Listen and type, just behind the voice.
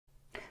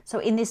So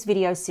in this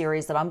video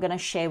series that I'm going to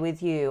share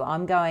with you,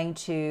 I'm going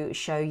to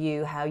show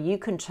you how you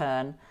can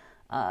turn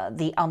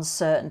the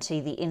uncertainty,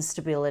 the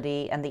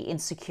instability, and the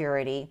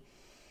insecurity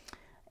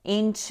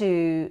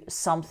into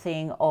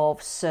something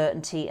of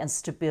certainty and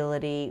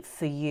stability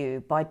for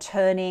you by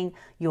turning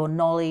your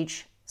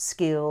knowledge,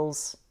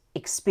 skills,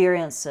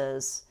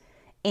 experiences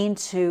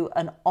into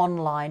an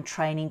online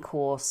training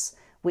course,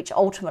 which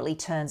ultimately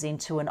turns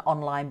into an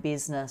online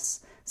business,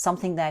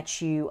 something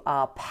that you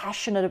are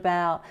passionate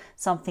about,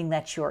 something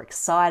that you're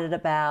excited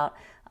about,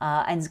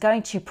 and is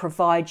going to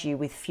provide you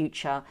with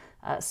future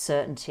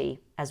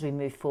certainty as we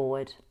move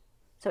forward.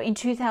 So in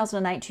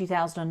 2008,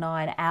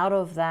 2009, out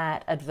of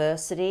that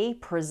adversity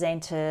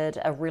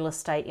presented a real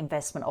estate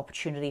investment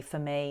opportunity for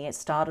me. It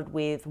started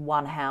with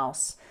one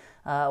house,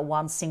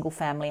 one single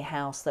family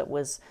house that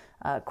was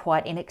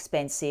quite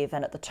inexpensive.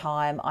 And at the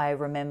time, I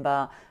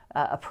remember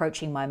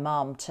approaching my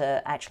mum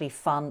to actually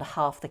fund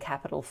half the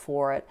capital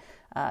for it,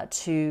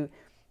 to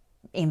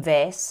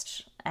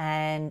invest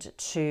and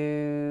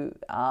to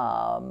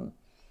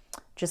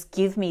just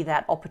give me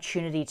that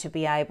opportunity to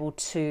be able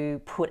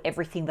to put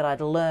everything that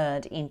I'd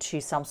learned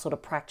into some sort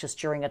of practice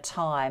during a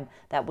time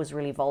that was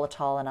really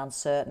volatile and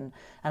uncertain.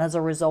 And as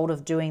a result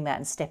of doing that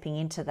and stepping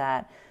into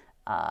that,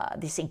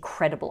 this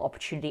incredible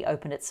opportunity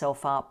opened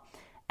itself up.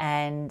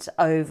 And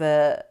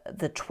over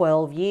the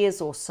 12 years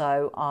or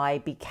so, I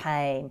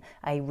became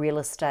a real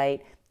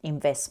estate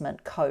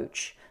investment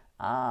coach.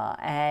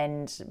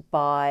 And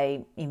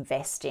by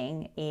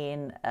investing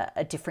in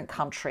a different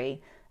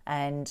country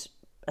and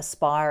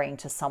aspiring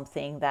to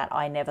something that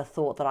I never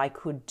thought that I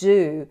could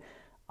do,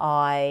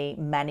 I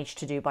managed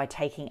to do by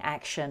taking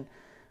action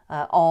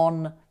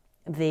on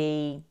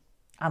the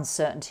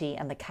uncertainty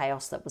and the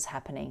chaos that was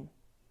happening.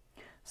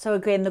 So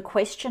again, the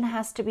question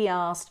has to be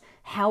asked,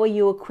 how are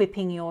you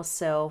equipping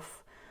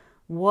yourself?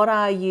 What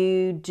are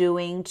you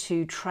doing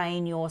to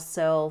train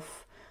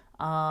yourself?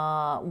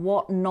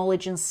 What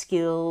knowledge and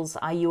skills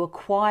are you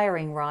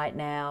acquiring right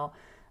now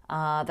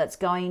that's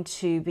going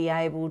to be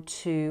able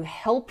to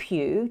help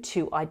you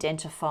to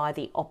identify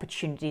the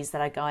opportunities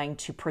that are going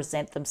to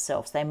present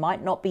themselves? They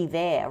might not be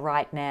there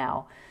right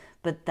now,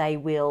 but they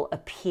will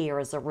appear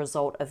as a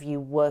result of you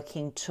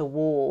working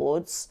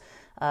towards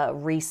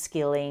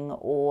reskilling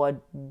or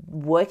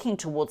working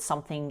towards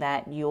something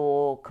that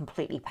you're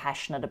completely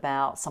passionate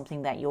about,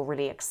 something that you're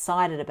really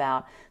excited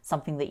about,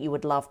 something that you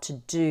would love to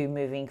do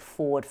moving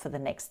forward for the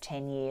next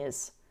 10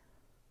 years.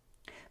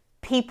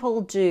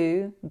 People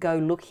do go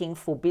looking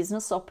for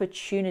business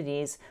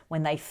opportunities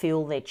when they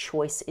feel their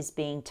choice is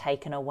being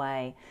taken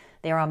away.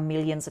 There are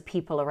millions of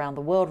people around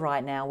the world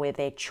right now where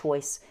their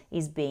choice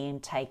is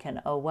being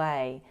taken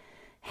away.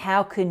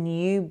 How can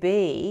you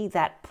be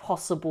that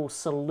possible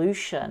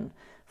solution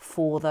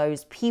for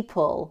those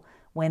people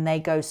when they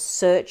go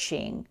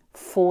searching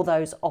for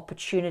those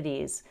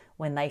opportunities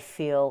when they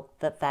feel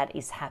that that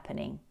is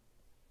happening?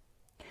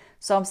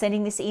 So I'm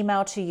sending this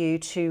email to you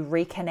to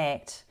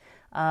reconnect.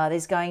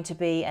 There's going to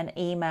be an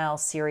email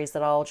series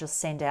that I'll just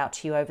send out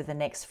to you over the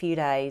next few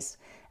days.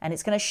 And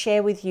it's going to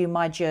share with you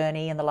my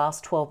journey in the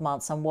last 12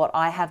 months and what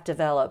I have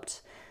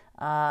developed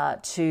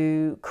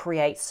to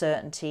create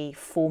certainty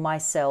for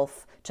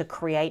myself, to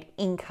create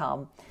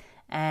income.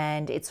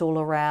 And it's all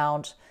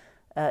around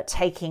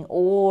taking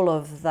all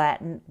of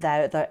that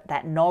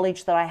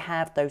knowledge that I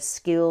have, those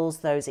skills,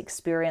 those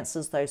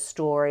experiences, those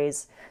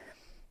stories,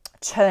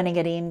 turning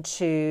it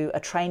into a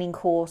training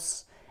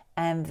course,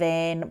 and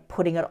then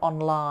putting it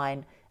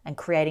online and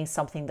creating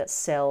something that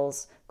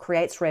sells,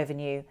 creates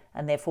revenue,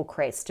 and therefore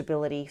creates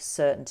stability,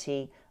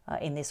 certainty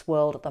in this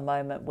world at the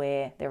moment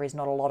where there is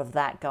not a lot of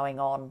that going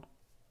on.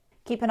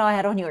 Keep an eye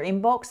out on your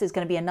inbox. There's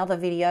going to be another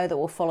video that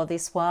will follow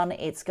this one.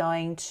 It's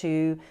going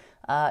to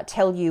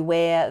tell you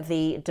where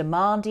the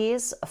demand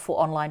is for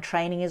online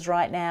training is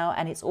right now,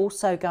 and it's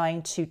also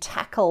going to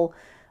tackle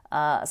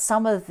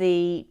some of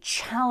the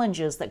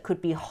challenges that could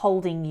be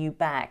holding you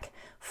back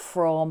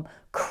from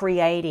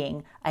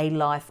creating a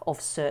life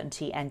of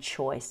certainty and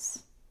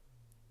choice.